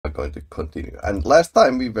going to continue. And last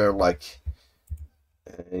time we were like,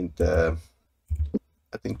 and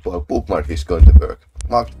I think bookmark is going to work.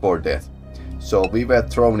 Marked for death. So we were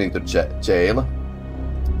thrown into jail,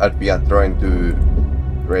 and we are trying to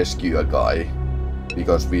rescue a guy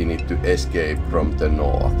because we need to escape from the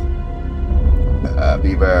north.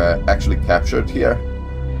 We were actually captured here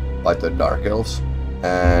by the Dark Elves,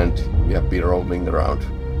 and we have been roaming around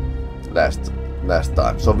last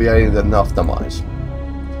time. So we are in the naphtha mines,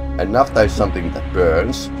 and naphtha is something that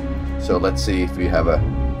burns. So let's see if we have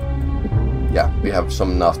we have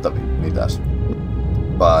some naphtha with us,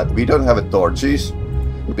 but we don't have torches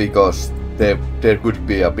because there could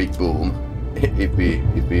be a big boom if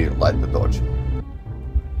we light the torch.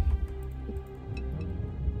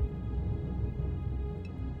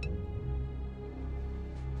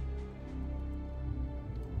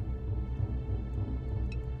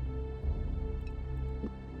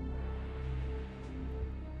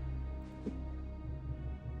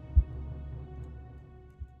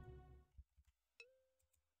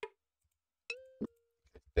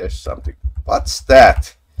 There's something. What's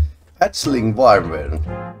that? Hatchling wyvern.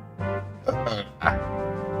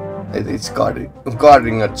 It's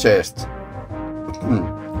guarding a chest.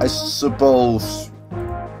 I suppose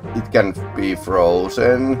it can be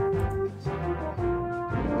frozen.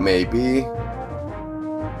 Maybe.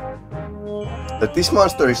 But this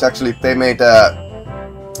monster is actually, they made a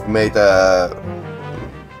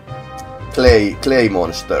clay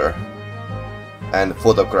monster and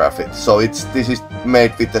photograph it. So this is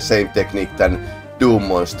made with the same technique than Doom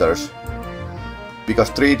monsters,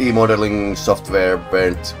 because 3D modeling software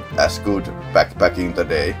weren't as good back in the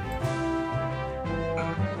day.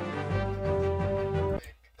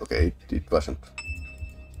 Okay, it wasn't.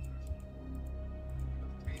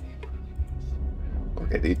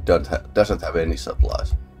 Okay, it doesn't have any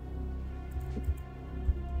supplies.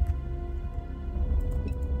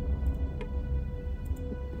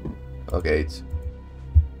 Okay,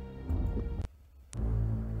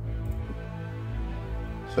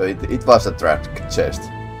 so it was a trap chest.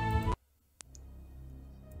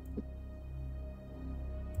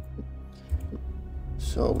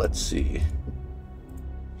 So let's see.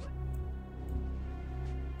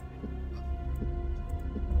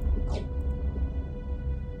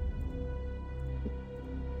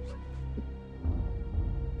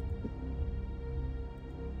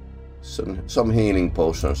 Some healing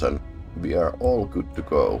potions and we are all good to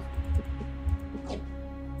go.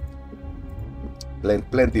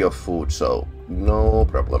 Plenty of food, so no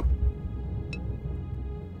problem.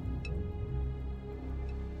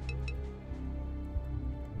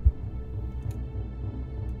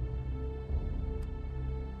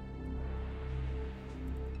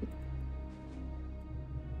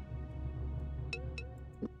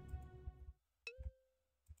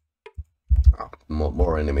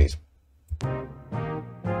 More enemies.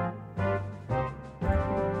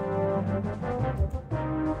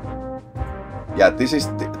 Yeah, this is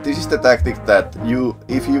the tactic that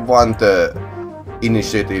if you want the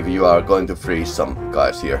initiative, you are going to freeze some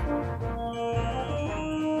guys here.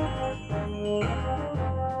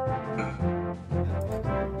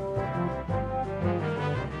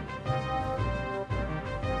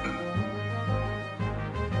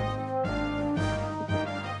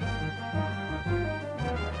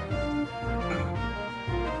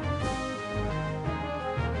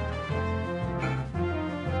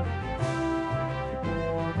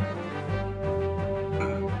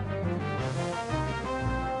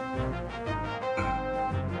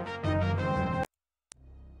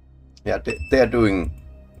 Yeah, they are doing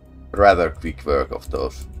rather quick work of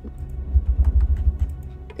those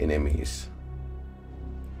enemies.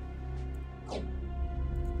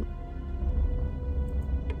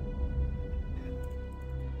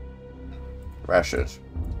 Rations.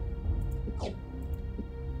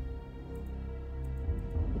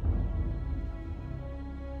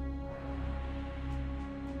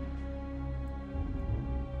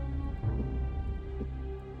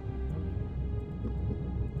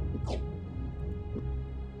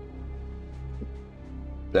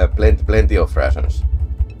 There are plenty of rations.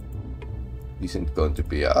 Isn't going to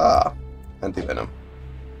be anti-venom.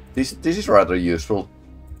 This is rather useful.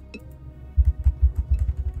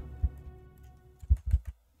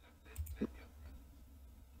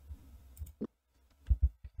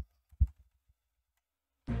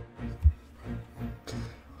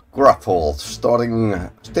 Goraths,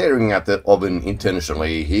 staring at the oven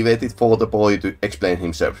intentionally, he waited for the boy to explain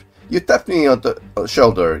himself. You tapped me on the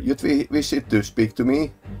shoulder. You'd wish to speak to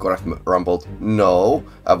me? Gorath rumbled. No,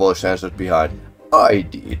 a voice answered behind. I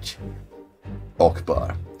did.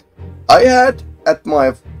 Okbar. I had at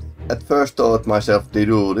my at first thought myself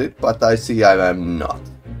deluded, but I see I am not.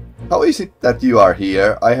 How is it that you are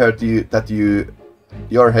here? I heard that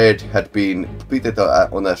your head had been pitted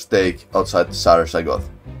on a stake outside Sarsagoth.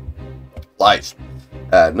 Lies.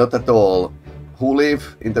 Not at all. Who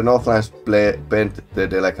live in the Northlands bent the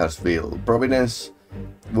Delicat's will. Providence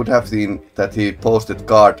would have seen that he posted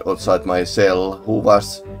guard outside my cell, who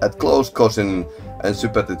was a close cousin and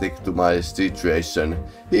sympathetic to my situation.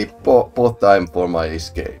 He bought time for my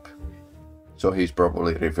escape. So he's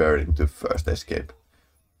probably referring to first escape.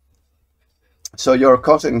 So your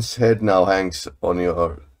cousin's head now hangs on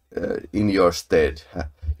your in your stead.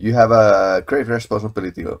 You have a great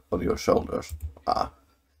responsibility on your shoulders.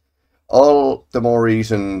 All the more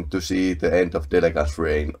reason to see the end of Delicat's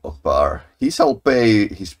reign of power. He shall pay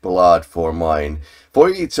his blood for mine. For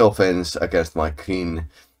each offense against my kin,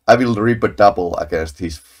 I will reap a double against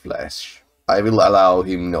his flesh. I will allow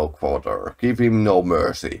him no quarter, give him no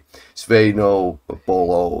mercy, sway no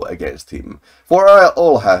polo against him. For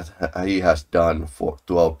all he has done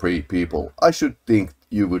to our people, I should think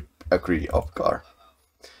you would agree, Opgar.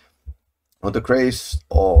 On the grace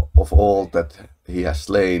of all that he has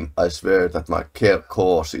slain, I swear that my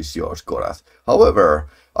cause is yours, Gorath. However,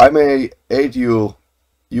 I may aid you,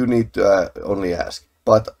 you need to only ask.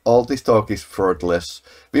 But all this talk is fruitless.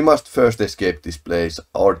 We must first escape this place,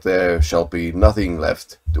 or there shall be nothing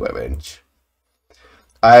left to avenge.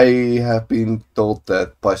 I have been told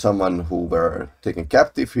that by someone who were taken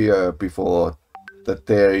captive here before, that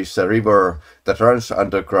there is a river that runs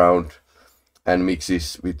underground and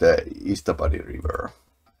mixes with the Eastabody River.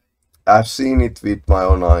 I've seen it with my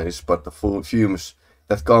own eyes, but the fumes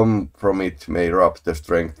that come from it may rob the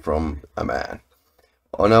strength from a man.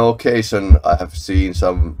 On an occasion, I have seen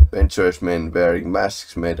some venturous men wearing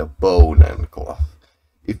masks made of bone and cloth.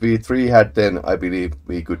 If we three had them, I believe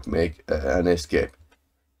we could make an escape.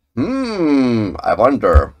 I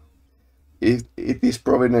wonder if it is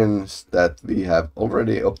providence that we have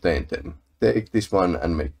already obtained them. Take this one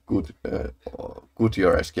and make good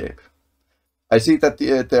your escape. I see that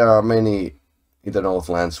there are many in the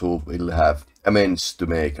Northlands who will have amends to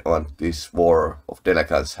make once this war of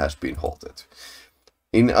Delicats has been halted.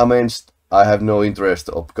 In amends, I have no interest,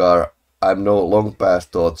 Opgar. I am no long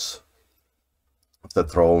past thoughts of the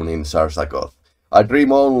throne in Sarsagoth. I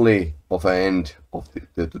dream only of an end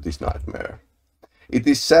to this nightmare. It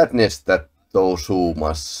is sadness that those who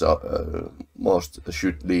most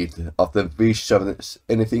should lead often wish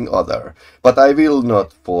anything other, but I will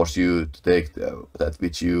not force you to take that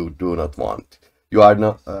which you do not want. You are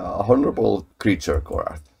not a honorable creature,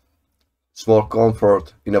 Gorath. Small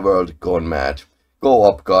comfort in a world gone mad.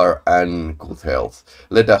 Go, Opgar, and good health.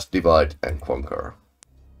 Let us divide and conquer.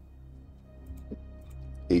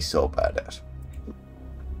 He's so badass.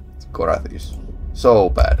 Gorath is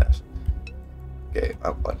so badass. Okay,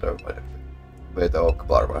 I wonder where the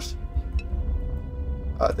Opgar was.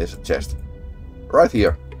 There's a chest. Right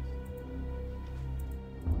here.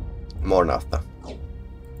 More nafta.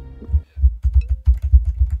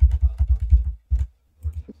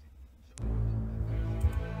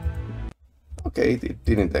 Okay, it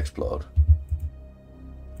didn't explode.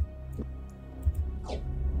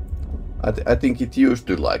 I think it used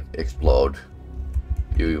to like explode.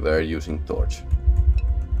 You were using torch.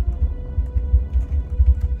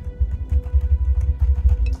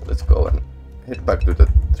 Let's go and head back to the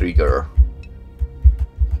trigger.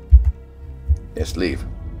 Yes, leave.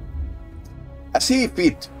 As he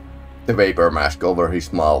fit the vapor mask over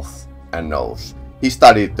his mouth and nose, he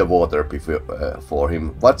studied the water before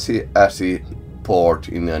him, as he poured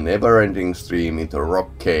in a never-ending stream into a rock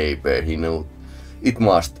cave where he knew it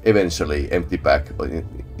must eventually empty back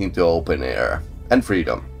into open air and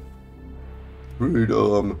freedom.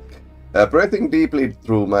 Freedom. Breathing deeply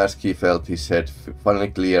through mask, he felt his head finally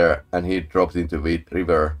clear, and he dropped into the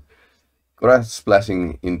river. Gorath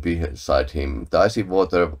splashing in beside him. The icy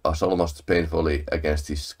water was almost painfully against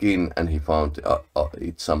his skin, and he found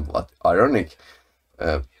it somewhat ironic.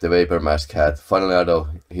 The vapor mask had finally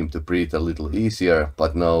allowed him to breathe a little easier,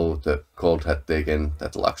 but now the cold had taken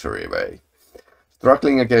that luxury away.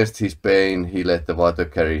 Struggling against his pain, he let the water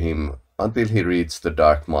carry him until he reached the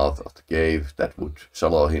dark mouth of the cave that would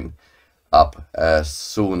swallow him up as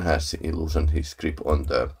soon as he loosened his grip on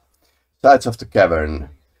the sides of the cavern.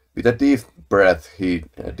 With a deep breath,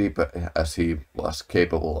 deep as he was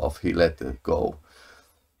capable of, he let go.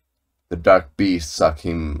 The dark beast sucked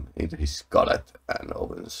him into his gullet, and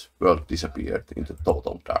Owen's world disappeared into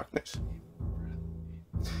total darkness.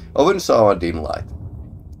 Owen saw a dim light.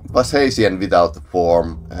 It was hazy and without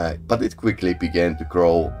form, but it quickly began to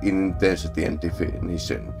grow in intensity and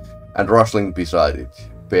definition, and rustling beside it,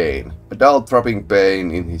 pain. A dull throbbing pain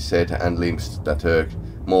in his head and limbs that hurt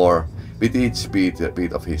more with each beat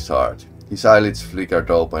of his heart. His eyelids flickered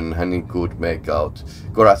open and he could make out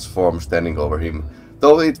Gorath's form standing over him,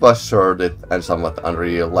 though it was shrouded and somewhat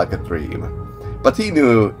unreal like a dream. But he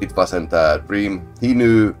knew it wasn't a dream. He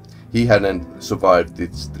knew he hadn't survived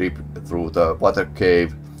its trip through the water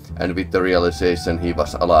cave, and with the realization he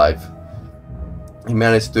was alive, he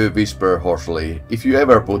managed to whisper hoarsely, "If you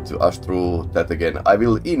ever put us through that again, I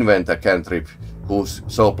will invent a cantrip whose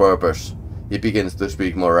sole purpose," he begins to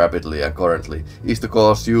speak more rapidly and currently, "is to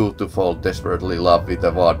cause you to fall desperately in love with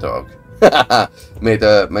a warthog. May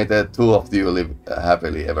the two of you live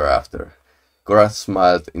happily ever after." Gorath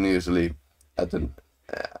smiled unusually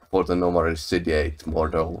for the normally sedate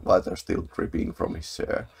mortal, water still dripping from his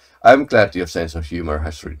hair. "I'm glad your sense of humor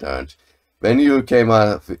has returned. When you came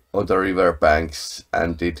out on the river banks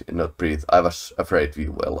and did not breathe, I was afraid we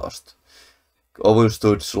were lost." Owen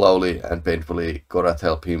stood slowly and painfully. Gorath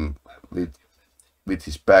helped him with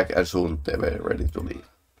his bag, and soon they were ready to leave.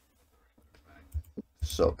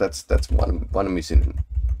 So that's one mission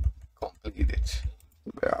completed.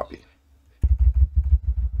 Where are we?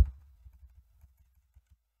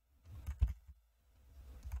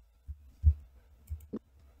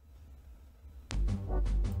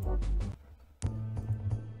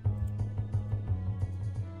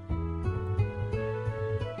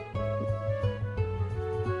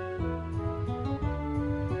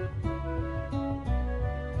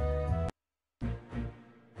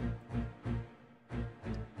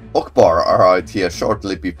 Okbar arrived here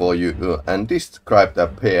shortly before you and described a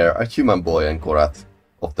pair, a human boy and Gorath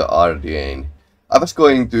of the Ardeane. I was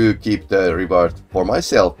going to keep the reward for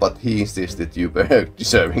myself, but he insisted you were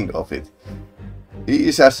deserving of it. He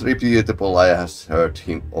is as reputable as I heard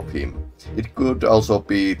of him. It could also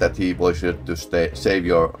be that he was here to save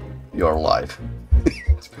your life.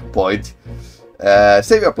 Point.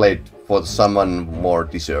 Save your blade for someone more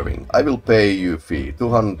deserving. I will pay you fee,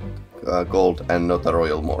 200 gold and not a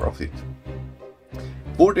royal more of it.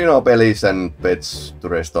 Food in our bellies and beds to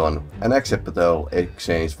rest on, an acceptable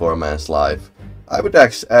exchange for a man's life. I would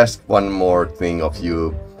ask one more thing of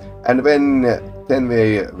you, and then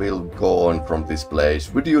we will go on from this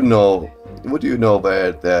place. Would you know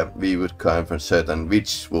where we would come from certain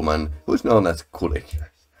witch woman who's known as Kulik?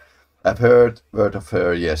 I've heard word of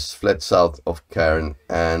her, yes, fled south of Cairn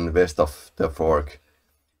and west of the fork,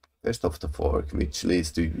 which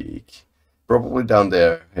leads to Yeek. Probably down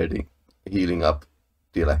there, healing up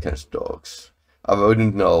Dilakan's dogs. I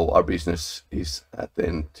wouldn't know, our business is at the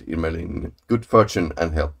end in Merlin. Good fortune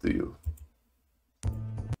and help to you.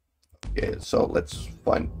 Okay, so let's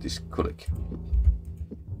find this Kulik.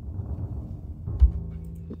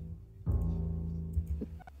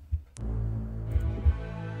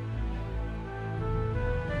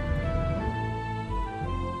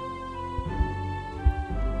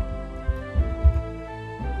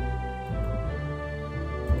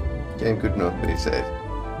 Game could not be saved.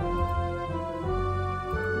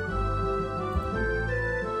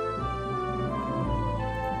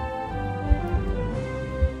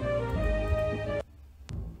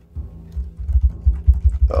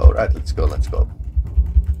 Alright, let's go.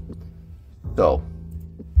 So,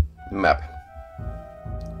 map.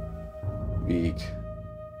 Week.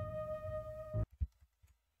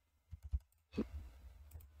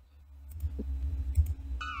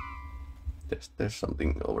 There's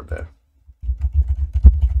something over there.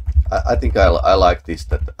 I think I like this,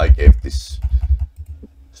 that I gave this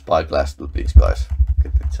spyglass to these guys.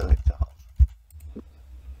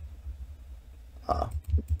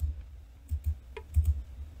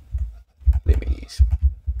 Enemies.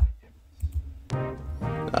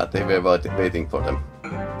 They were waiting for them.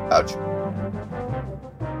 Ouch.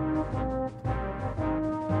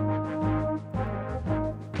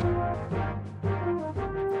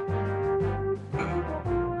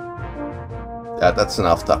 Yeah, that's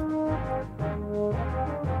enough stuff.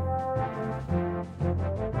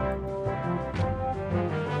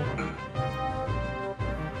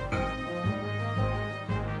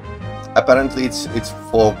 Apparently it's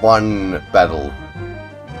for one battle.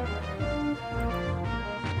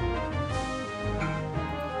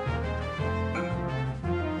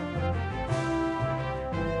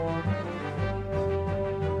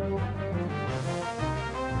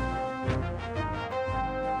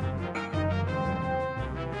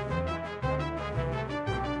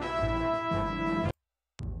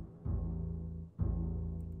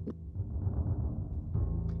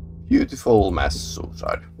 Beautiful mass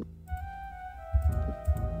suicide.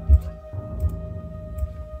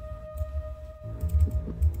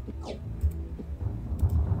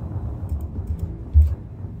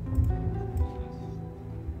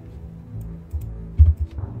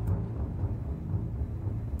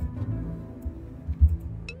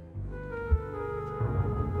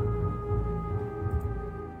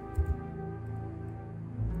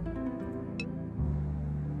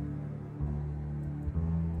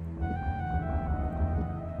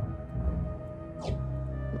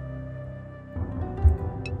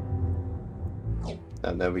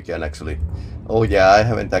 and then we can actually... Oh yeah, I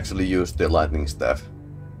haven't actually used the lightning staff.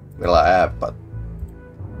 Well, I have, but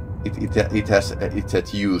it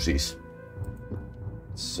has uses.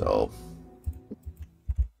 So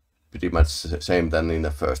pretty much the same than in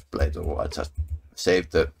the first playthrough. I just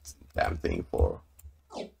saved the damn thing for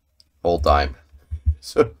all time.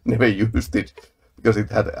 So never used it because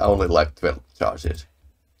it had only like 12 charges.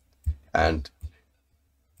 And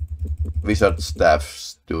wizard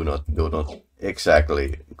staffs do not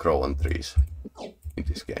exactly grow on trees in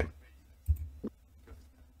this game.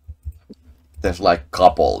 There's like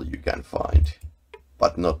couple you can find,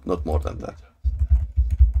 but not more than that.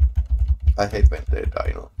 I hate when they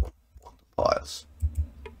die on the piles.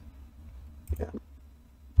 Yeah.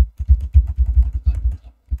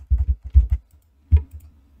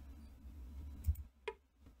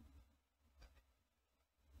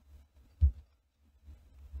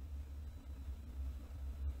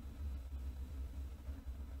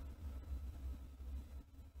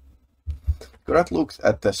 Gorath looked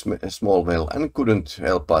at the small well and couldn't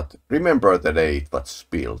help but remember the day it was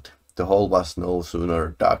spilled. The hole was no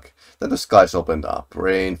sooner dug than the skies opened up.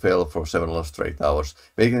 Rain fell for several straight hours,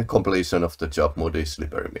 making the completion of the job muddy,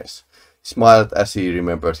 slippery mess. He smiled as he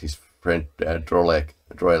remembered his friend Drolek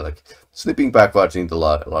slipping backwards in the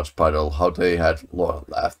large puddle, how they had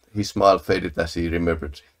laughed. His smile faded as he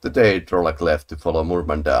remembered the day Drolek left to follow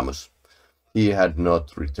Murmandamus. He had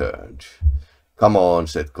not returned. Come on,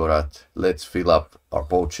 said Gorath, let's fill up our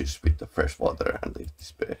pouches with the fresh water and leave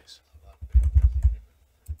this place.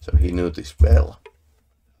 So he knew this well.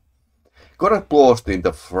 Gorath paused in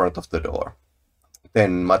the front of the door.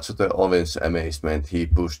 Then, much to the Owen's amazement, he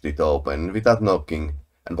pushed it open without knocking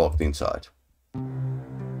and walked inside.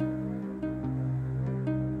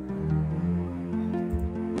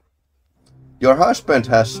 Your husband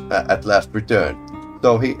has at last returned,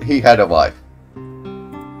 though he had a wife.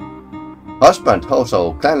 Husband,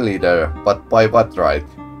 also clan leader, but by what right?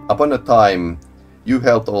 Upon a time, you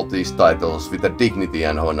held all these titles with a dignity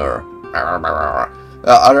and honor.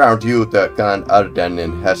 Around you, the clan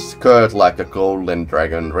Ardanen has curled like a golden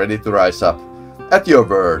dragon, ready to rise up at your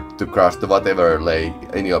word to crush the whatever lay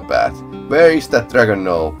in your path. Where is that dragon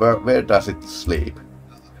now? Where does it sleep?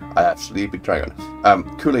 I have sleepy dragon.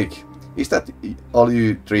 Kulik, is that all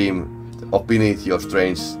you dream of beneath your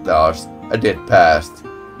strange stars, a dead past?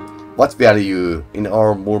 What value in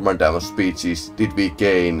our Murmandamus speeches did we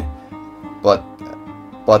gain, but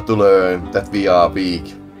to learn that we are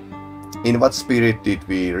weak? In what spirit did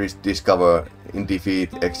we discover in defeat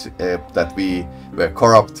that we were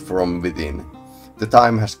corrupt from within? The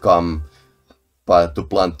time has come but to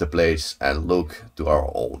plant the blades and look to our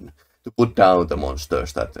own, to put down the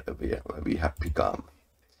monsters that we have become.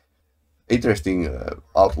 Interesting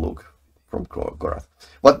outlook from Gorath.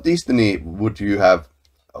 What destiny would you have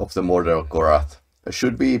of the mortal Gorath?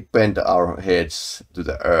 Should we bend our heads to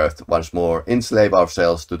the earth once more, enslave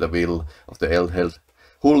ourselves to the will of the Eldheld,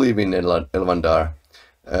 who live in Elvandar,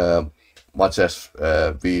 much as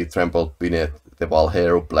we trampled beneath the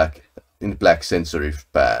Valheru in black centuries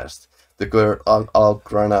past? The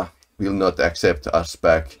Algrana will not accept us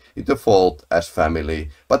back into the fold as family,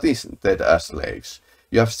 but instead as slaves.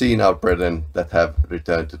 You have seen our brethren that have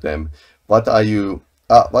returned to them. What are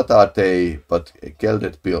they but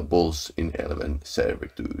gelded bulls in elven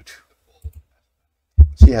servitude?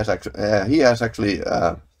 He has actually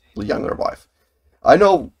a younger wife. I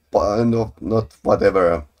know not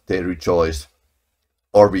whatever they rejoice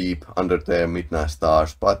or weep under their midnight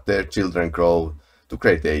stars, but their children grow to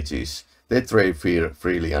great ages. They trade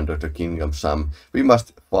freely under the kingdom's sum. We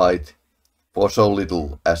must fight for so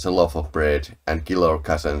little as a loaf of bread and kill our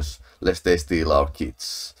cousins, lest they steal our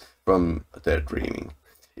kids from their dreaming.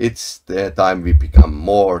 It's the time we become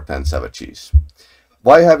more than savages.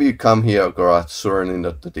 Why have you come here, Gorath? Certainly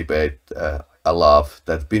not to debate a love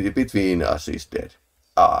that between us is dead.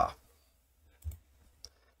 Ah.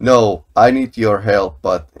 No, I need your help,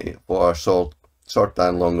 but for a short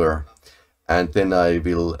time longer, and then I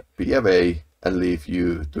will be away and leave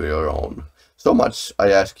you to your own. So much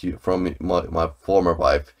I ask you from my former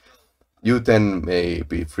wife. You then may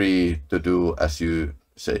be free to do as you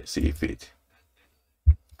see fit.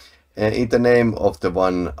 In the name of the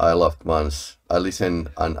one I loved once, I listen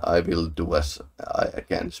and I will do as I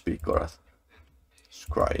can, speak Gorath.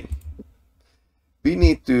 Scrying. We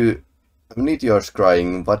need your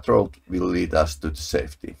scrying. What road will lead us to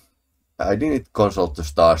safety? I didn't consult the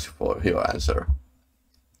stars for your answer.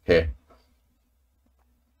 Heh.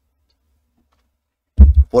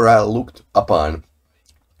 For I looked upon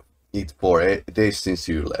it for days since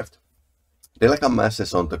you left. Delicate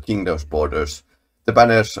masses on the kingdom's borders, the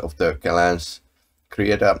banners of the clans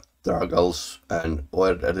Crieda, Dargals, and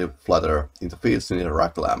Oerdi flutter into fields near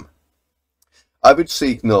Raklam. I would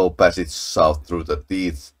seek no passage south through the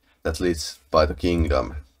teeth that leads by the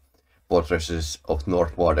kingdom, fortresses of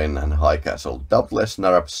Northwarden and High Castle. Doubtless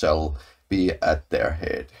Narab shall be at their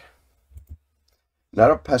head.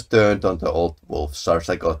 Narab has turned on the old wolf.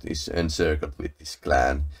 Sarsagot is encircled with his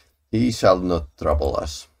clan. He shall not trouble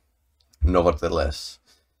us. Nevertheless,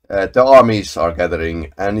 the armies are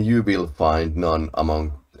gathering, and you will find none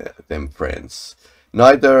among them friends.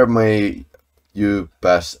 Neither may you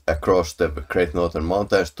pass across the great northern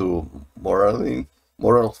mountains to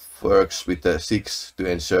moral works with the Six to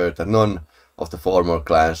ensure that none of the former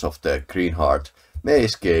clans of the Greenheart may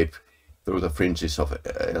escape through the fringes of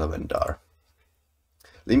Elvendar.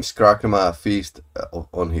 Limbs Krakrama feast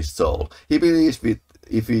on his soul. He believes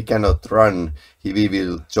if he cannot run, he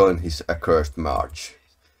will join his accursed march.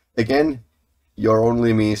 Again, your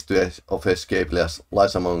only means of escape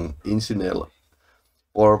lies among Insinel.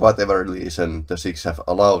 For whatever reason the Six have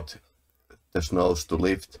allowed the snows to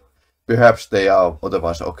lift. Perhaps they are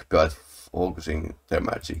otherwise occupied focusing their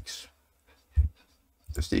magics.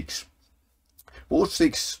 The Six. Who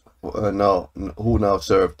now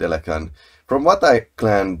serve Delecan? From what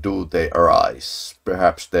clan do they arise?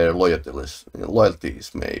 Perhaps their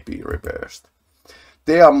loyalties may be reversed.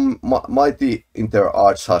 They are mighty in their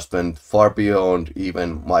arch-husband, far beyond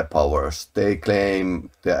even my powers. They claim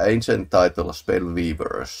the ancient title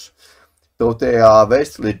Spellweavers, though they are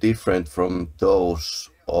vastly different from those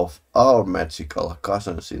of our magical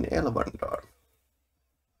cousins in Elvendar.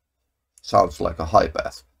 Sounds like a high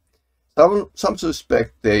path. Some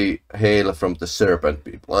suspect they hail from the serpent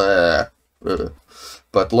people.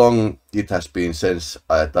 But long it has been since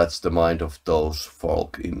I touched the mind of those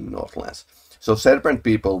folk in Northlands. So serpent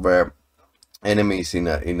people were enemies in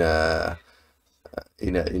a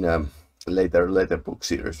later book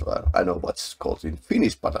series. I know what's called in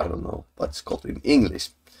Finnish, but I don't know what's called in English,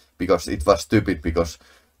 because it was stupid. Because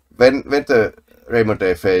when the Raymond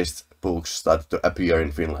E Feist books started to appear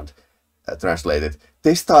in Finland, translated,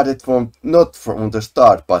 they started not from the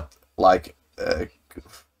start, but like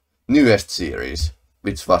newest series,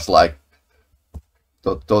 which was like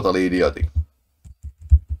totally idiotic.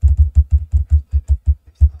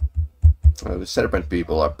 The serpent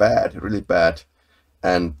people are bad, really bad,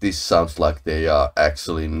 and this sounds like they are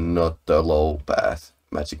actually not the low path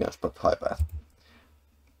magicians, but high path,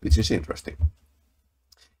 which is interesting.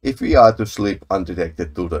 If we are to slip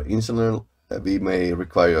undetected to the insular, we may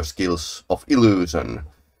require skills of illusion,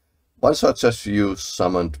 one such as you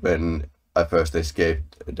summoned when I first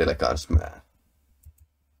escaped Delecan's man.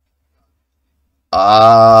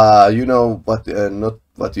 Ah, you know what? Not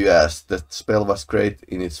what you asked. That spell was great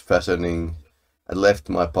in its fashioning and left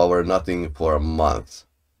my power nothing for a month.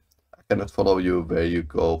 I cannot follow you where you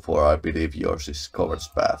go, for I believe yours is Coward's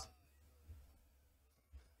path.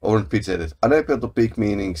 Owen fidgeted, unable to pick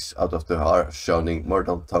meanings out of the harsh-sounding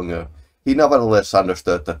mortal tongue. He nevertheless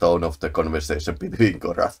understood the tone of the conversation between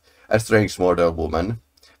Gorath and strange mortal woman.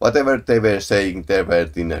 Whatever they were saying, they were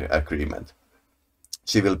in agreement.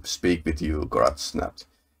 She will speak with you, Gorath snapped.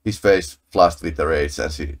 His face flushed with rage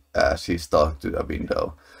as he stalked to the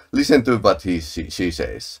window. Listen to what she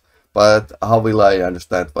says. But how will I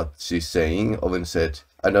understand what she's saying? Owen said.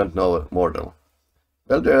 I don't know mortal.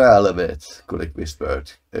 Well, there are elevates, Kulik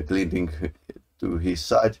whispered, glinting to his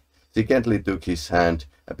side. She gently took his hand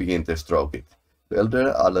and began to stroke it. Well, there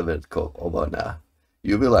are elevates, Ovana.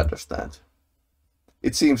 You will understand.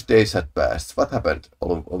 It seems days had passed. What happened?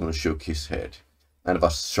 Owen shook his head and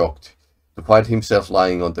was shocked to find himself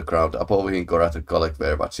lying on the ground. Above him, Gorath and Kolek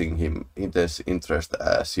were watching him intense interest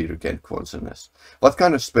as he regained consciousness. What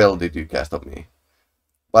kind of spell did you cast on me?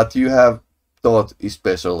 What you have taught is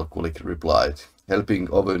special, Kulik replied, helping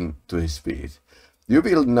Owen to his feet. You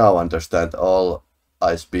will now understand all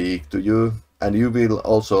I speak to you, and you will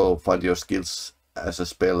also find your skills as a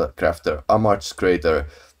spell crafter are much greater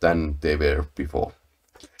than they were before.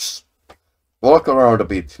 Yes. Walk around a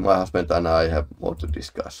bit, my husband and I have more to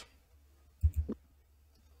discuss.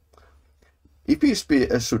 If we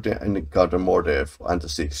should encounter Mordor and the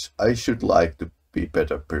Six, I should like to be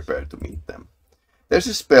better prepared to meet them. There's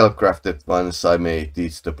a spell crafted once I may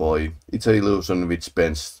teach the boy. It's an illusion which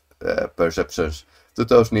bends perceptions to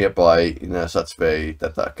those nearby in such way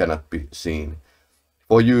that cannot be seen.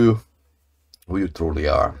 For you, who you truly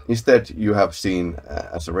are. Instead, you have seen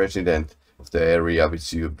as a resident of the area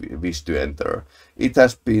which you wish to enter. It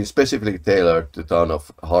has been specifically tailored to the town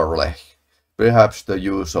of Harlech. Perhaps the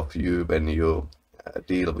use of you when you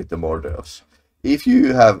deal with the Mordors. If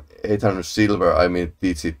you have 800 silver, I may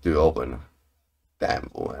teach it to Owen. Damn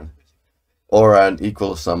woman. or an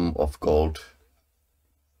equal sum of gold,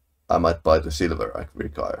 I might buy the silver I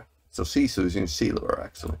require. So she's using silver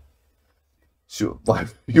actually. So why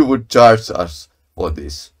you would charge us for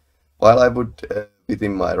this? While I would,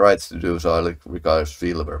 within my rights to do so, I require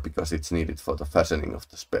silver because it's needed for the fashioning of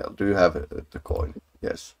the spell. Do you have the coin?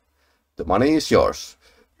 Yes. The money is yours.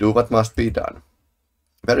 Do what must be done.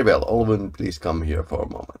 Very well, Olwen, please come here for a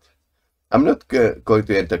moment. I'm not going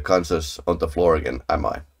to enter conscious on the floor again, am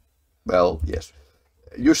I? Well, yes.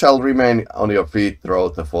 You shall remain on your feet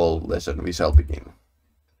throughout the full lesson. We shall begin.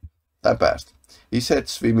 Time passed. He said,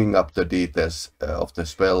 swimming up the details of the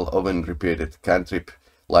spell. Owen repeated cantrip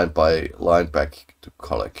line by line back to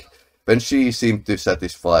Kolek. When she seemed to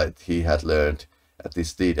satisfied he had learned at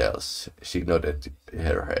these details, she nodded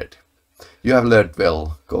her head. You have learned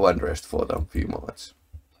well. Go and rest for a few moments.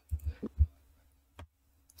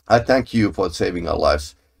 I thank you for saving our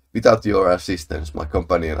lives. Without your assistance, my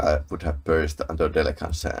companion and I would have perished under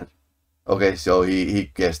Delecan's hand. Okay, so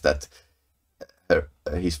he guessed that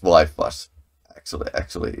his wife was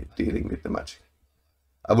actually dealing with the magic.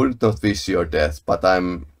 I would not wish your death, but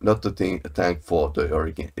I'm not to thank for the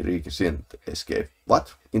recent escape.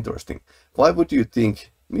 What? Interesting. Why would you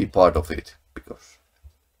think me part of it? Because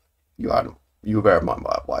you were my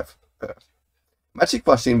wife. Magic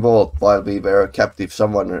was involved while we were captive.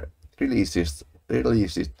 Someone releases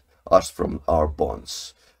us from our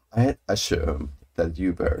bonds. I had assumed that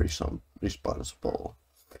you were responsible.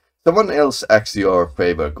 Someone else asked your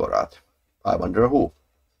favor, Gorath. I wonder who.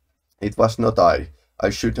 It was not I. I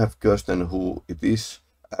should have questioned who it is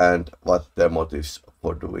and what their motives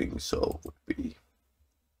for doing so would be.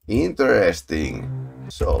 Interesting.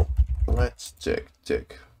 So, let's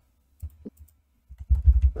check.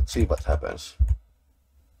 Let's see what happens.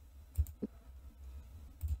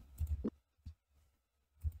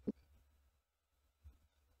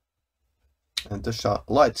 And the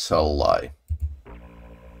light shall lie.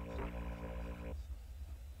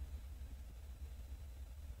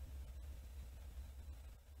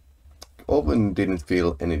 Owen didn't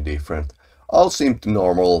feel any different. All seemed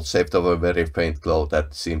normal, save for a very faint glow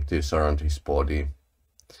that seemed to surround his body.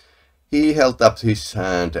 He held up his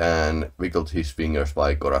hand and wiggled his fingers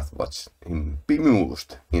while Gorath watched him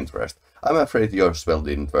bemused interest. I'm afraid your spell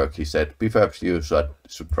didn't work, he said. Perhaps you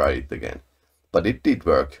should try it again. But it did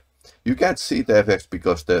work. You can't see the effects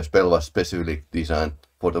because the spell was specifically designed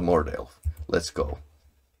for the Mord Elf. Let's go.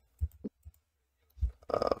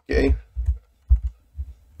 Okay.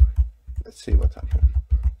 Let's see what happens.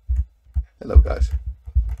 Hello, guys.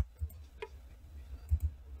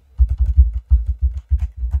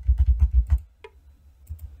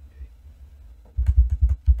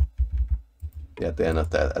 Yeah, they're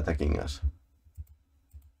not attacking us.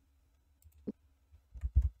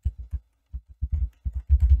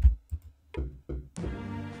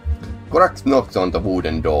 Goraths knocked on the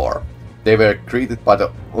wooden door. They were greeted by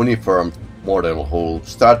the uniformed mortal who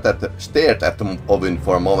stared at the Owen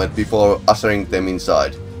for a moment before ushering them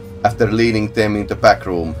inside. After leading them in the back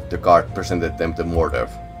room, the guard presented them to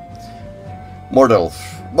Mordorf. Mordorf,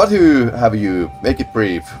 what have you? Make it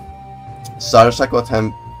brief. Sarsagot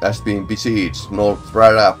has been besieged. North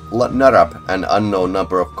Narab, an unknown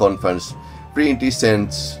number of convents, free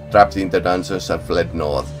descents, trapped in the dungeons and fled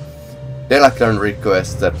north. Delacan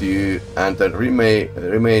requests that you and the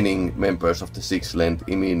remaining members of the Six lend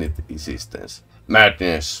immediate assistance.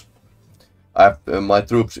 Madness! I have my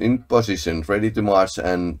troops in position, ready to march,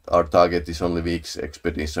 and our target is only week's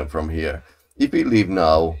expedition from here. If we leave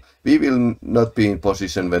now, we will not be in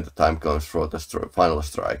position when the time comes for the final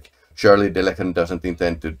strike. Surely Delacan doesn't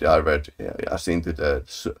intend to divert us into the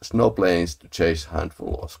snow plains to chase a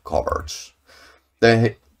handful of cowards.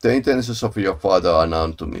 The intentions of your father are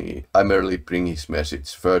known to me. I merely bring his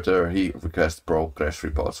message. Further, he requests progress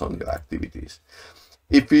reports on your activities.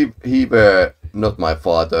 If he were not my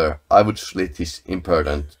father, I would slit his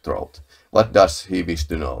impertinent throat. What does he wish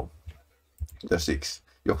to know? The Six.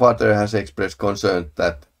 Your father has expressed concern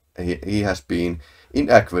that he has been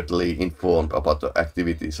inadequately informed about the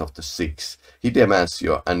activities of the Six. He demands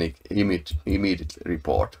your immediate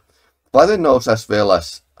report. Father knows as well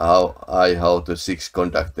as how the Six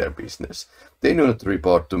conduct their business. They do not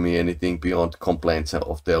report to me anything beyond complaints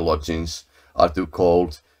of their lodgings are too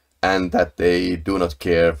cold and that they do not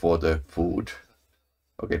care for the food.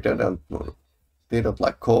 Okay, they don't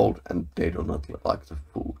like cold and they do not like the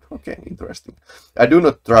food. Okay, interesting. I do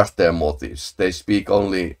not trust their motives. They speak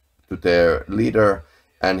only to their leader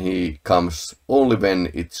and he comes only when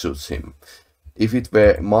it suits him. If it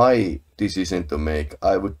were my decision to make,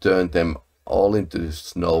 I would turn them all into the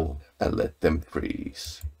snow and let them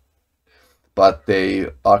freeze. but they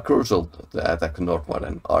are crucial to the attack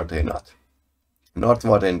Nordvarden, are they not?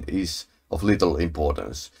 Nordvarden is of little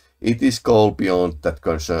importance. It is goal beyond that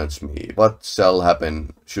concerns me. What shall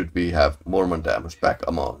happen should we have Mormondamus back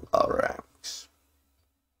among our ranks?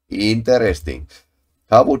 Interesting.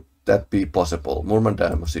 How would that be possible?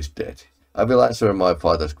 Mormondamus is dead. I will answer my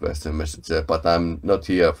father's question, messenger, but I'm not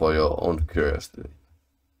here for your own curiosity.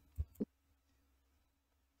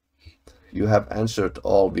 You have answered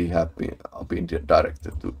all we have been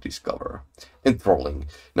directed to discover. Enthralling.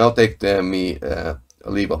 Now take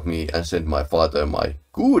leave of me and send my father my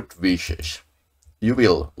good wishes. You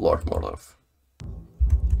will, Lord Morlov.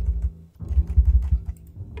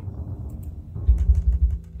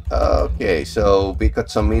 Okay, so we got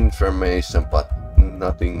some information, but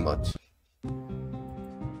nothing much.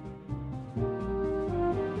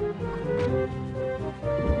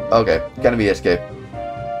 Okay, can we escape?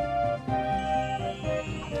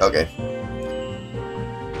 Okay.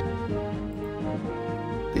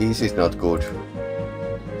 This is not good.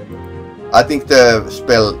 I think the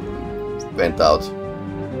spell went out.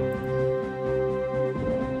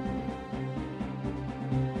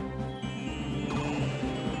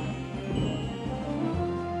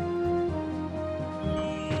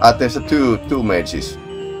 There's two mages.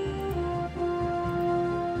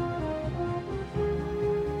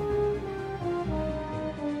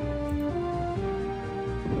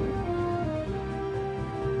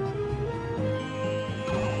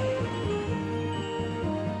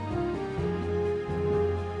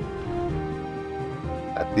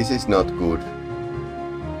 This is not good.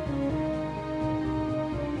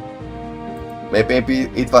 Maybe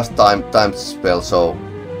it was timed spell, so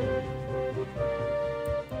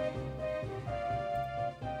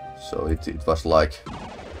it was like,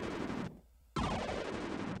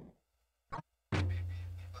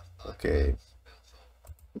 okay,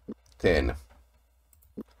 10.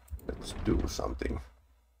 Let's do something.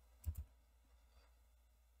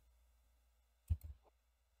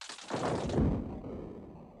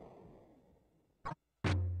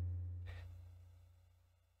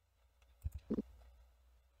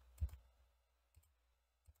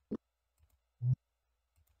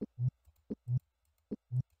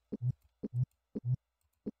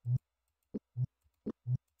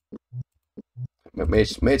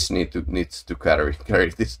 Mage needs to carry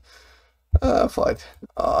this fight.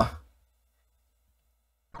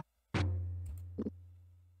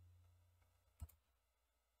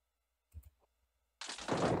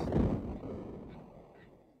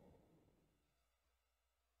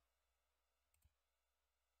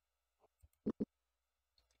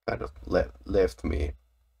 Kind of left me.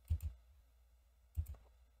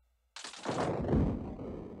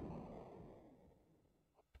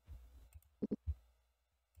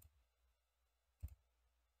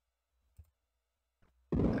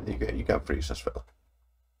 You can freeze as well.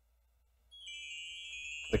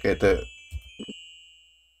 Okay, the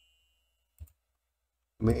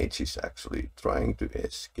mage is actually trying to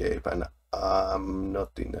escape, and I'm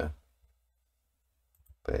not in a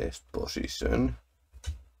best position.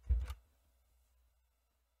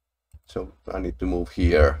 So I need to move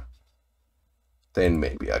here. Then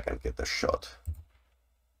maybe I can get a shot.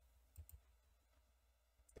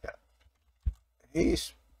 Yeah.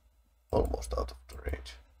 He's almost out of the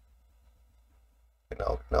range.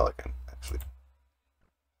 Now I can actually.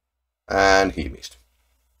 And he missed.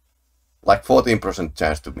 Like 14%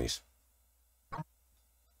 chance to miss.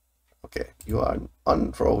 Okay, you are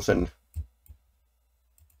unfrozen.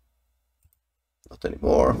 Not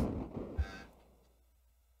anymore.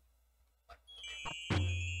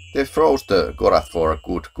 They froze the Gorath for a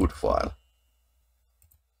good while.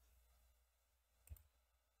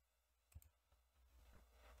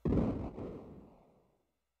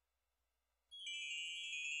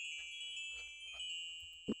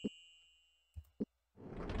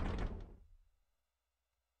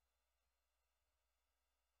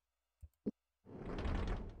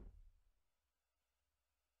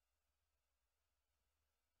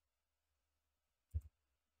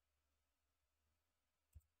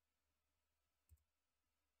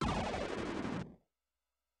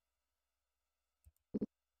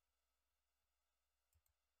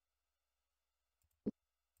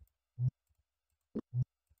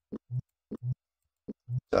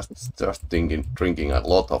 Just drinking a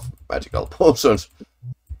lot of magical potions.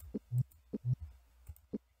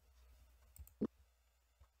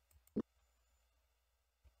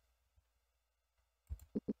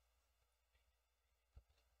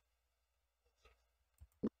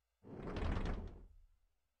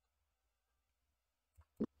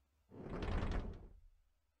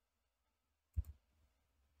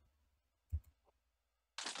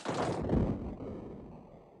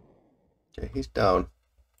 he's down.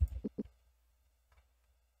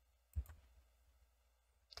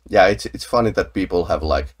 Yeah, it's funny that people have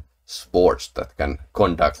like sports that can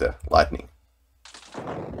conduct the lightning.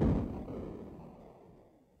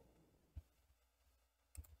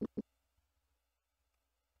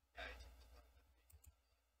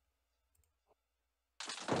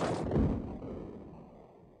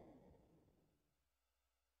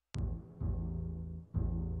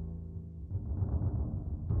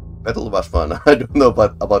 Battle was fun. I don't know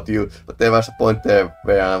about you, but there was a point there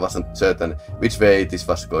where I wasn't certain which way this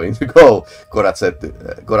was going to go. Gorath said to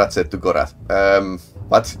Gorath.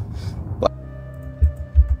 What?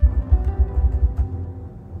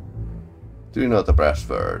 Do you know the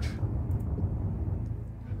password?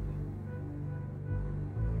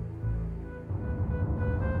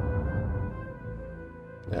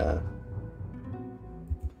 Yeah.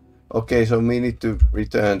 Okay, so we need to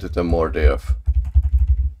return to the Mordor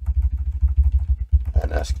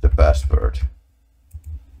and ask the password.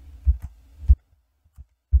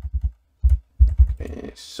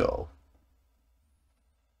 Okay, so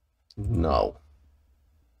now.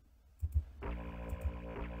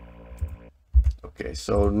 Okay,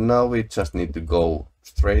 so now we just need to go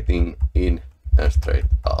straight in and straight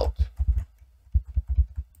out.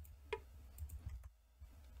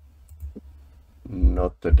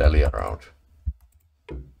 Not to dally around.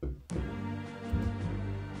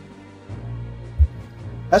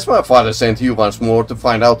 Has my father sent you once more to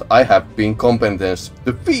find out I have been competent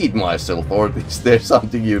to feed myself, or is there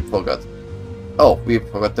something you forgot? Oh, we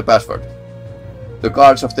forgot the password. The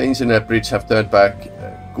guards of the Internet Bridge have turned back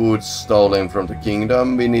goods stolen from the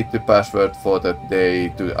kingdom. We need the password for that day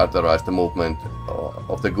to authorize the movement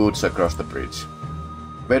of the goods across the bridge.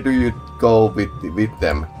 Where do you go with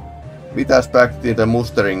them? With us back to the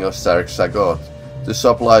mustering of Sagot. The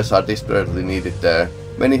supplies are desperately needed there.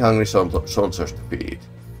 Many hungry soldiers to feed.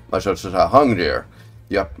 My soldiers are hungrier.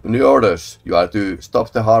 You have new orders. You are to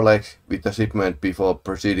stop the Harlech with the shipment before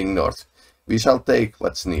proceeding north. We shall take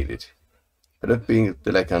what's needed. I don't think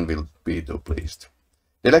Telekan will be too pleased.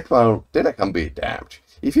 Telekan be damned.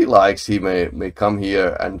 If he likes, he may come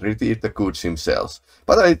here and retrieve the goods himself,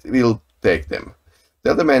 but I will take them.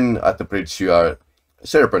 Tell the men at the bridge you are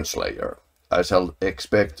Serpent Slayer. I shall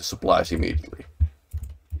expect supplies immediately.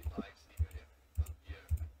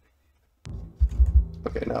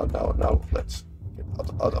 Okay, now let's get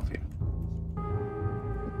out of here.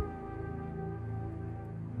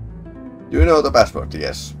 Do you know the password?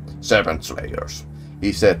 Yes. Serpent Slayers,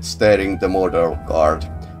 he said, staring the Mordor guard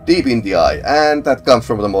deep in the eye, and that comes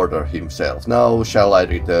from the Mordor himself. Now shall I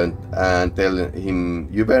return and tell him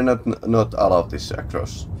you were not allowed this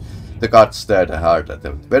across? The guard stared hard at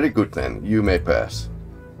them. Very good then, you may pass.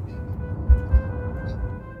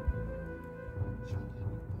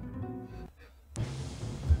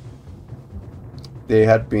 They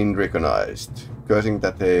had been recognized, cursing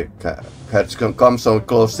that they had come so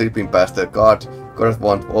close, slipping past the guard. Gorath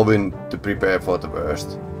want Owen to prepare for the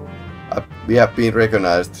worst. We have been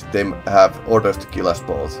recognized. They have orders to kill us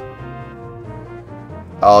both.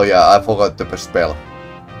 Oh yeah, I forgot the spell.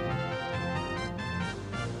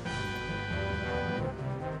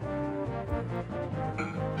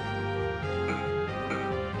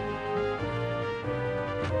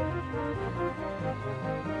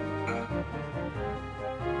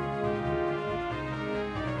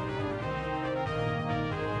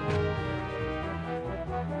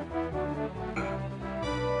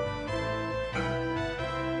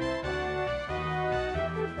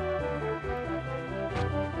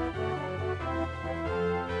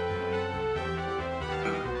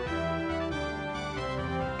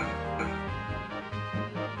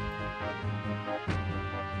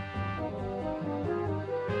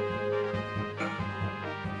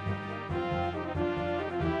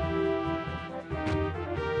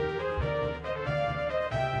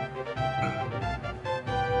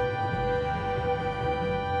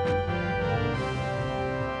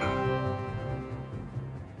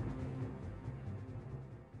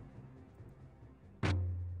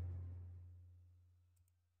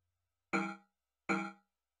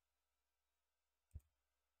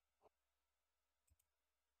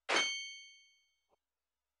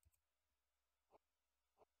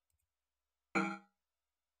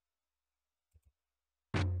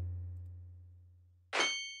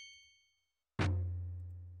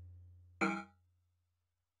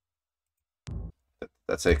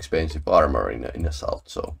 That's expensive armor in assault,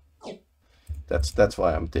 so that's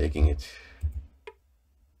why I'm taking it.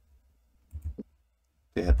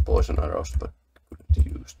 They had poison arrows, but couldn't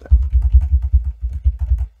use them.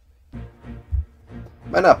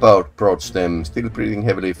 When about approached them, still breathing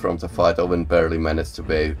heavily from the fight, Owen barely managed to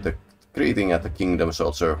wave the greeting at the kingdom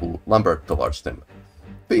soldier who lumbered towards them.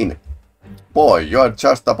 Finn, boy, you're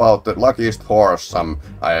just about the luckiest horse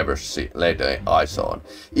I ever laid eyes on.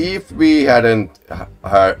 If we hadn't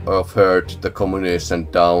heard the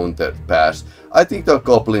communication down the pass, I think the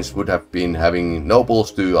goblins would have been having noble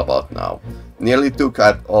stew about now. Nearly took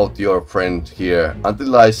out your friend here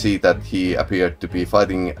until I see that he appeared to be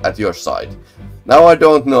fighting at your side. Now I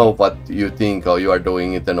don't know what you think or you are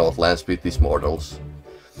doing in the Northlands with these mortals.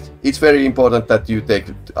 It's very important that you take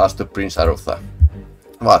us to Prince Arutha.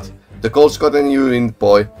 What? The cold's gotten you in,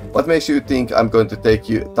 boy. What makes you think I'm going to take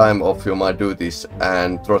you time off your my duties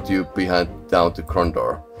and trot you behind down to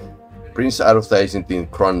Krondor? Prince Arutha isn't in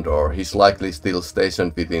Krondor. He's likely still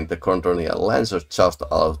stationed within the Krondorian Lancers just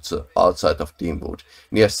outside of Deanwood,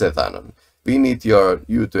 near Sethanon. We need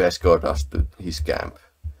you to escort us to his camp.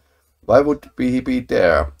 Why would he be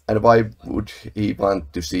there, and why would he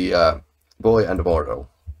want to see a boy and a mortal?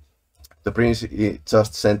 The prince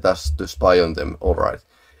just sent us to spy on them, alright.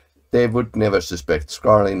 They would never suspect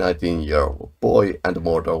Scarly 19-year-old boy and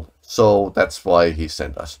mortal, so that's why he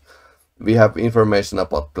sent us. We have information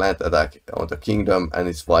about planned attack on the kingdom, and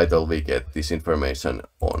it's vital we get this information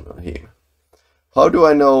on him. How do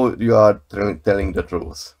I know you are telling the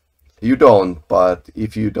truth? You don't, but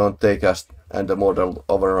if you don't take us and the mortal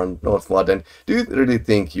over on Northward, then do you really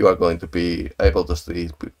think you are going to be able to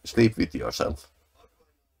sleep with yourself?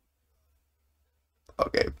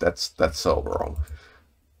 Okay, that's so wrong.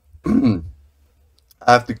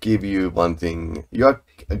 I have to give you one thing. You're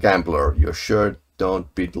a gambler. You're sure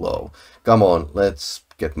don't bid low. Come on, let's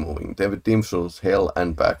get moving. David Dimshel's hell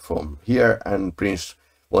and back from here, and Prince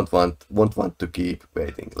won't want to keep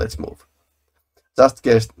waiting. Let's move. Just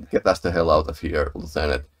get us the hell out of here,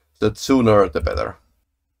 Lieutenant. The sooner the better.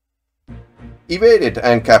 Evaded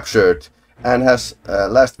and captured, and as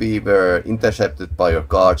last we were intercepted by your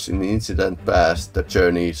guards in the incident past, the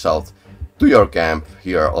journey south to your camp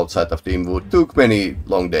here outside of Deanwood took many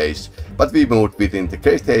long days, but we moved within the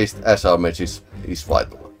great haste as our message is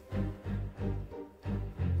vital.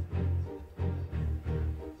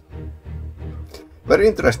 Very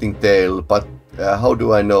interesting tale, but how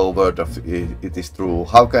do I know word of it is true?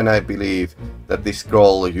 How can I believe that this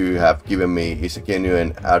scroll you have given me is a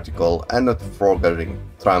genuine article and not forgery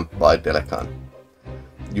trumped by Delecan?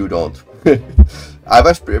 You don't. I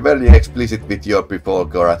was very explicit with you before,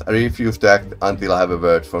 Gorath. I refuse to act until I have a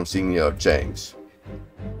word from Senior James.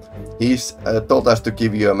 He's told us to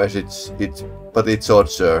give you a message, but it's odd,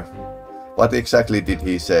 sir. What exactly did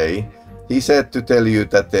he say? He said to tell you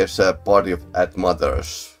that there's a party at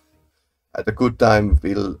Mother's. At a good time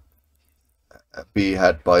will be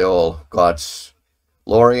had by all gods.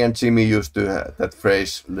 Laurie and Jimmy used to have that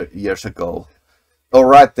phrase years ago.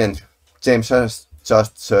 Alright then, James has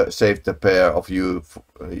just saved a pair of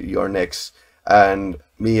your necks and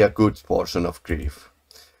me a good portion of grief.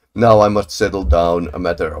 Now I must settle down, a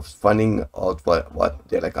matter of finding out what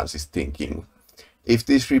Delecan is thinking. If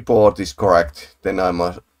this report is correct, then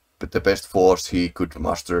the best force he could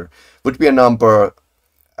muster would be a number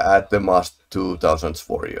at the most 2,000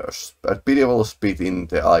 warriors, a pitiable spit in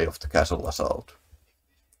the eye of the castle assault.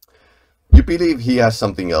 You believe he has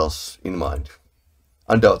something else in mind?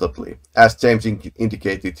 Undoubtedly. As James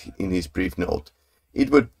indicated in his brief note, it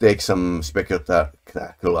would take some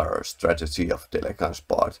spectacular strategy of Delecan's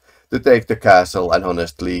part to take the castle, and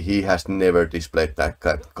honestly, he has never displayed that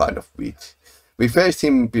kind of wit. We faced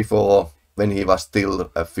him before when he was still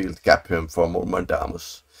a field captain for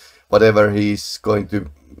Murmandamus. Whatever he's going to,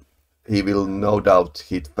 he will no doubt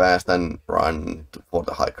hit fast and run for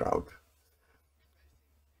the high ground.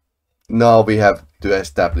 Now we have to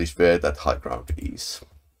establish where that high ground is.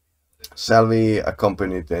 Shall we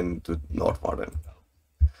accompany them to Northwarden?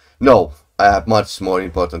 No, I have much more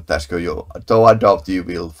important task for you, though I doubt you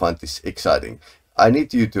will find this exciting. I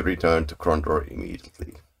need you to return to Krondor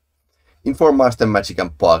immediately. Inform Master Magic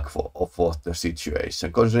and Puck of the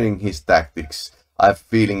situation. Considering his tactics, I have a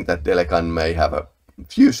feeling that Delecan may have a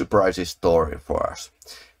few surprises story for us.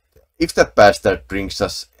 If that bastard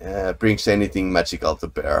brings anything magical to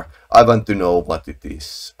bear, I want to know what it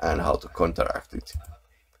is and how to counteract it.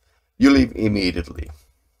 You leave immediately.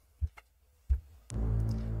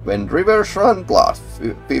 When Rivers Run Blood,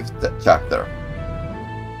 5th chapter.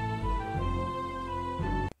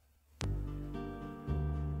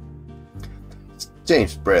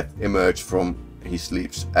 James' breath emerged from his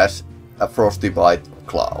lips as a frosty white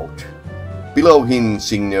cloud. Below him,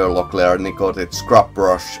 Senior Locklear neglected scrub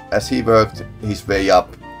brush as he worked his way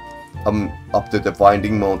up to the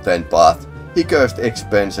winding mountain path. He cursed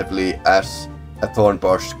expensively as a thorn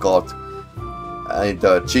bush caught in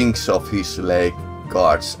the chinks of his leg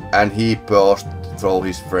guards, and he paused to throw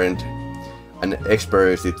his friend an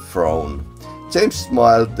expressive frown. James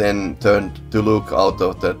smiled, then turned to look out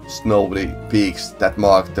of the snowy peaks that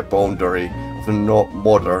marked the boundary of the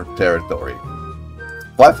modern territory.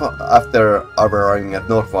 After arriving at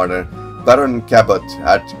Northwarden, Baron Cabot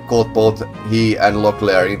had called both he and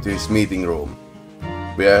Locklear into his meeting room.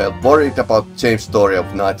 We are worried about James' story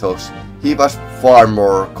of Nighthawks. He was far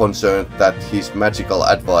more concerned that his magical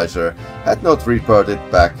advisor had not reported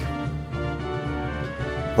back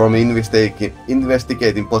from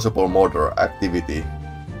investigating possible murder activity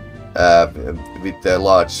with the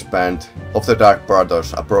large band of the Dark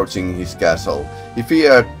Brothers approaching his castle. He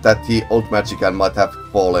feared that the old magician might have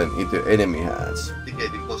fallen into enemy hands.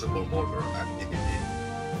 Investigating possible murder activity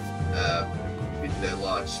with the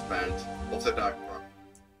large band of the Dark Brothers.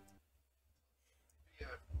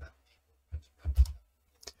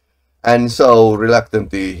 And so,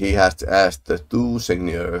 reluctantly, he had asked the two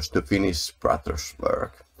seigneurs to finish Brother's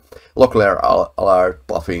work. Locklear alarmed,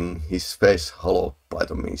 puffing, his face hollowed by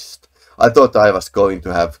the mist. I thought I was going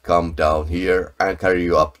to have come down here and carry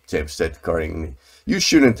you up, James said carringly. You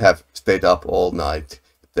shouldn't have stayed up all night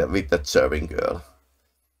with that serving girl.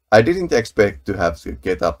 I didn't expect to have to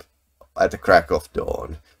get up at the crack of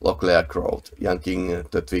dawn, Locklear growled, yanking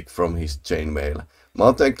the twig from his chainmail.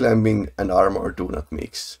 Mountain climbing and armor do not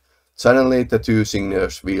mix. Suddenly the two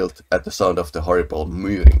seigneurs wheeled at the sound of the horrible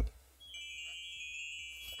mewing.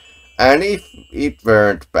 And if it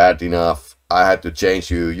weren't bad enough, I had to change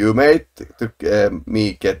you. You made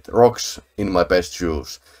me get rocks in my best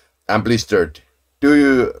shoes. I'm blistered. Do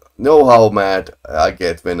you know how mad I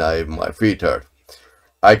get when my feet hurt?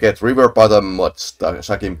 I get river bottom mud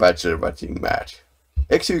sucking badger watching mad.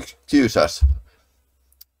 Excuse us.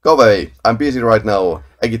 Go away. I'm busy right now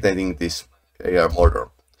agitating this murder.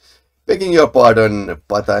 Begging your pardon,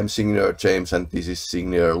 but I'm Seigneur James and this is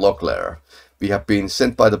Seigneur Locklear. We have been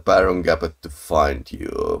sent by the Baron Cabot to find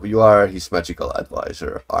you. You are his magical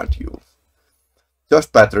advisor, aren't you?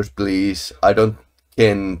 Just batters, please. I don't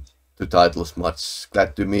ken to titles much.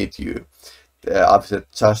 Glad to meet you. I've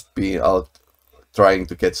just been out trying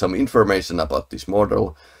to get some information about this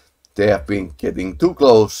model. They have been getting too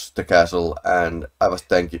close to the castle, and I was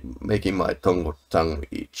making my tongue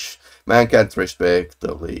itch. Man can't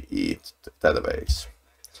respectably eat that ways.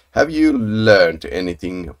 Have you learned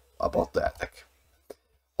anything about the attack?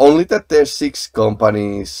 Only that there's 6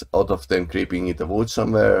 companies out of them creeping in the woods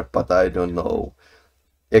somewhere, but I don't know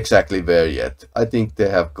exactly where yet. I think they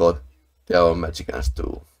have got their own magicians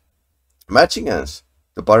too. Magicians?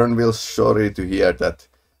 The Baron will sorry to hear that.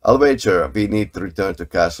 I'll wager we need to return to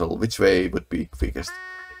castle. Which way would be quickest?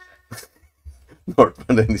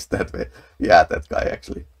 Northwarden is that way. Yeah, that guy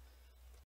actually.